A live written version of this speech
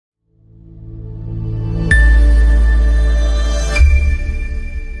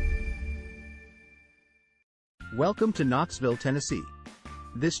Welcome to Knoxville, Tennessee.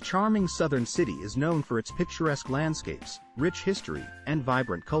 This charming southern city is known for its picturesque landscapes, rich history, and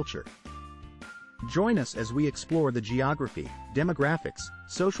vibrant culture. Join us as we explore the geography, demographics,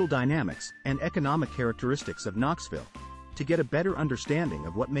 social dynamics, and economic characteristics of Knoxville, to get a better understanding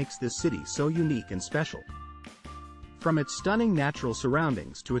of what makes this city so unique and special. From its stunning natural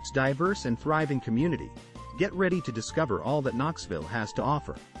surroundings to its diverse and thriving community, get ready to discover all that Knoxville has to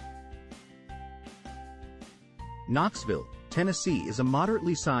offer. Knoxville, Tennessee is a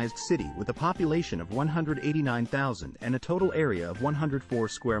moderately sized city with a population of 189,000 and a total area of 104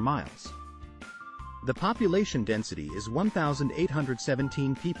 square miles. The population density is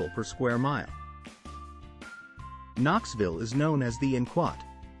 1,817 people per square mile. Knoxville is known as the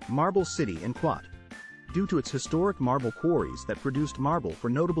Marble City due to its historic marble quarries that produced marble for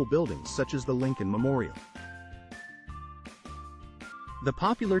notable buildings such as the Lincoln Memorial. The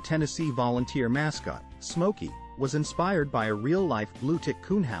popular Tennessee volunteer mascot, Smokey, was inspired by a real-life blue-tick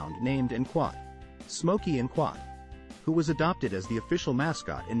coonhound named Smokey, who was adopted as the official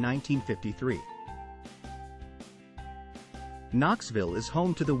mascot in 1953. Knoxville is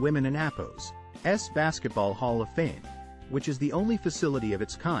home to the Women in Apples Basketball Hall of Fame, which is the only facility of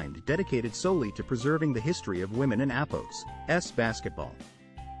its kind dedicated solely to preserving the history of women in Apples basketball.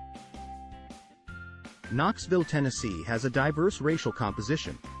 Knoxville, Tennessee has a diverse racial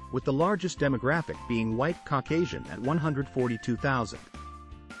composition, with the largest demographic being white Caucasian at 142,000.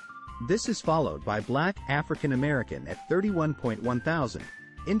 This is followed by Black African American at 31.1 thousand,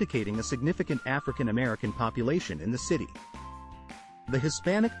 indicating a significant African American population in the city. The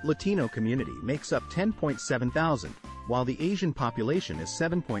Hispanic Latino community makes up 10.7 thousand, while the Asian population is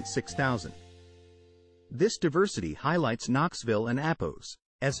 7.6 thousand. This diversity highlights Knoxville and Apples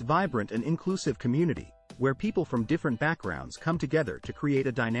as vibrant and inclusive community, where people from different backgrounds come together to create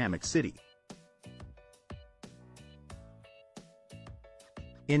a dynamic city.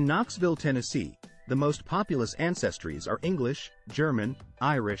 In Knoxville, Tennessee, the most populous ancestries are English, German,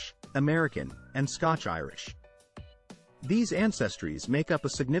 Irish, American, and Scotch-Irish. These ancestries make up a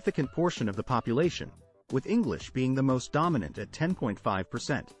significant portion of the population, with English being the most dominant at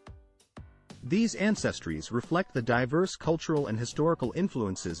 10.5%. These ancestries reflect the diverse cultural and historical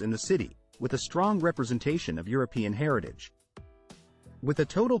influences in the city, with a strong representation of European heritage. With a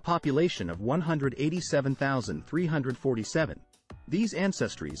total population of 187,347, these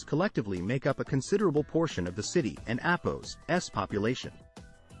ancestries collectively make up a considerable portion of the city and Apples' population.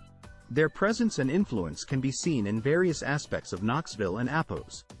 Their presence and influence can be seen in various aspects of Knoxville and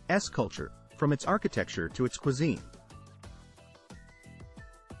Apples' culture, from its architecture to its cuisine.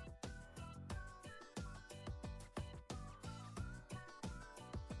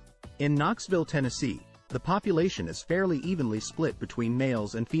 In Knoxville, Tennessee, the population is fairly evenly split between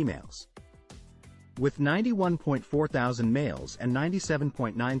males and females. With 91.4 thousand males and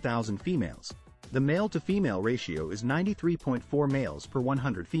 97.9 thousand females, the male-to-female ratio is 93.4 males per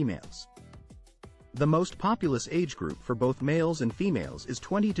 100 females. The most populous age group for both males and females is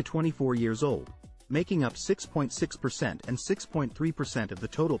 20 to 24 years old, making up 6.6% and 6.3% of the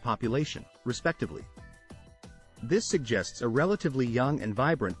total population, respectively. This suggests a relatively young and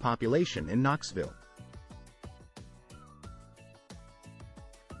vibrant population in Knoxville.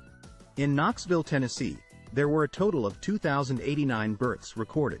 In Knoxville, Tennessee, there were a total of 2,089 births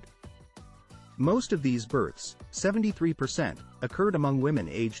recorded. Most of these births, 73%, occurred among women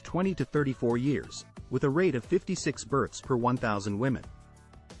aged 20 to 34 years, with a rate of 56 births per 1,000 women.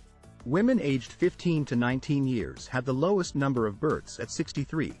 Women aged 15 to 19 years had the lowest number of births at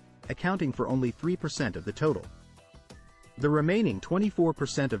 63, accounting for only 3% of the total. The remaining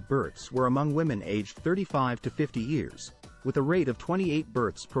 24% of births were among women aged 35 to 50 years, with a rate of 28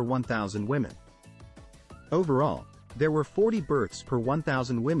 births per 1,000 women. Overall, there were 40 births per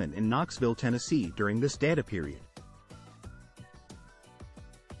 1,000 women in Knoxville, Tennessee during this data period.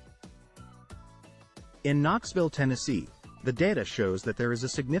 In Knoxville, Tennessee, the data shows that there is a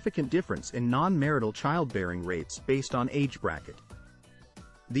significant difference in non-marital childbearing rates based on age bracket.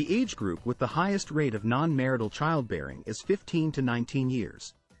 The age group with the highest rate of non-marital childbearing is 15 to 19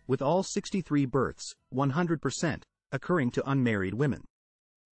 years, with all 63 births, 100%, occurring to unmarried women.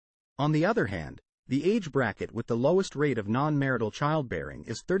 On the other hand, the age bracket with the lowest rate of non-marital childbearing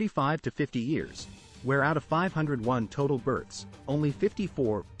is 35 to 50 years, where out of 501 total births, only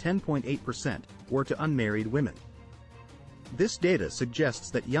 54, 10.8%, were to unmarried women. This data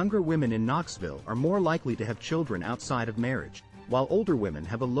suggests that younger women in Knoxville are more likely to have children outside of marriage, while older women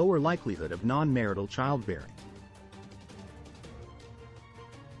have a lower likelihood of non-marital childbearing.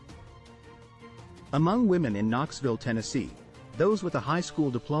 Among women in Knoxville, Tennessee, those with a high school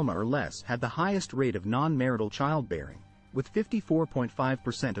diploma or less had the highest rate of non-marital childbearing, with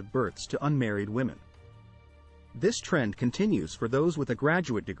 54.5% of births to unmarried women. This trend continues for those with a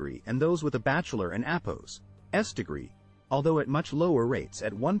graduate degree and those with a bachelor and APOS degree, although at much lower rates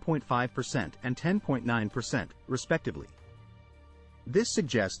at 1.5% and 10.9%, respectively. This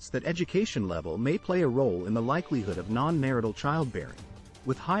suggests that education level may play a role in the likelihood of non-marital childbearing,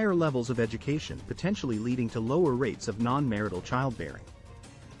 with higher levels of education potentially leading to lower rates of non-marital childbearing.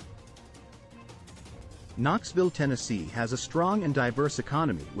 Knoxville, Tennessee has a strong and diverse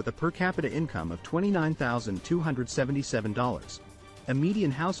economy with a per capita income of $29,277, a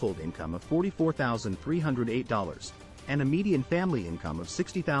median household income of $44,308, and a median family income of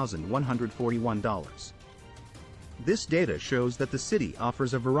 $60,141. This data shows that the city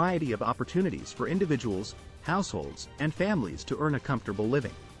offers a variety of opportunities for individuals, households, and families to earn a comfortable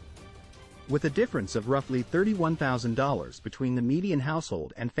living. With a difference of roughly $31,000 between the median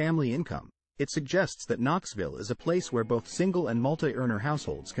household and family income, it suggests that Knoxville is a place where both single and multi-earner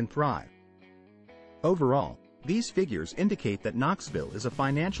households can thrive. Overall, these figures indicate that Knoxville is a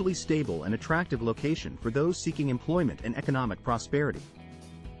financially stable and attractive location for those seeking employment and economic prosperity.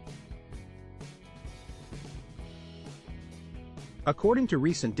 According to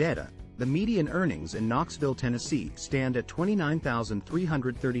recent data, the median earnings in Knoxville, Tennessee stand at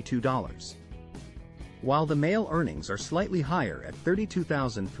 $29,332. While the male earnings are slightly higher at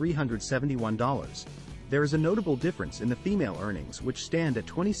 $32,371, there is a notable difference in the female earnings, which stand at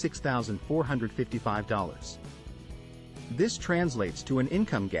 $26,455. This translates to an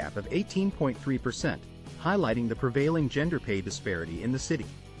income gap of 18.3%, highlighting the prevailing gender pay disparity in the city.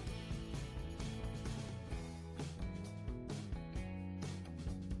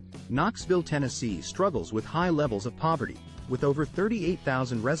 Knoxville, Tennessee struggles with high levels of poverty, with over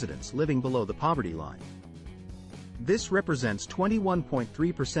 38,000 residents living below the poverty line. This represents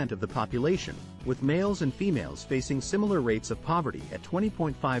 21.3% of the population, with males and females facing similar rates of poverty at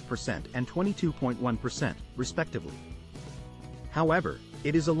 20.5% and 22.1%, respectively. However,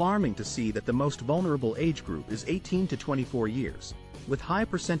 it is alarming to see that the most vulnerable age group is 18 to 24 years, with high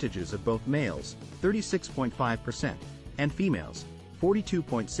percentages of both males, 36.5%, and females,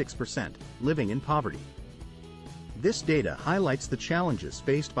 42.6%, living in poverty. This data highlights the challenges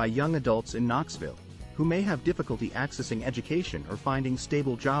faced by young adults in Knoxville, who may have difficulty accessing education or finding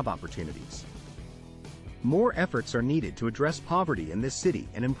stable job opportunities. More efforts are needed to address poverty in this city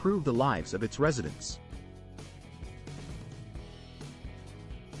and improve the lives of its residents.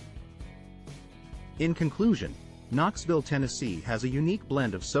 In conclusion, Knoxville, Tennessee has a unique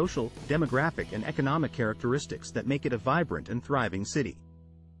blend of social, demographic, and economic characteristics that make it a vibrant and thriving city.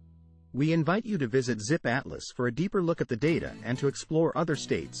 We invite you to visit ZipAtlas for a deeper look at the data and to explore other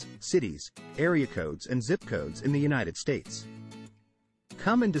states, cities, area codes, and zip codes in the United States.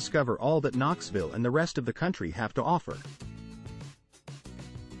 Come and discover all that Knoxville and the rest of the country have to offer.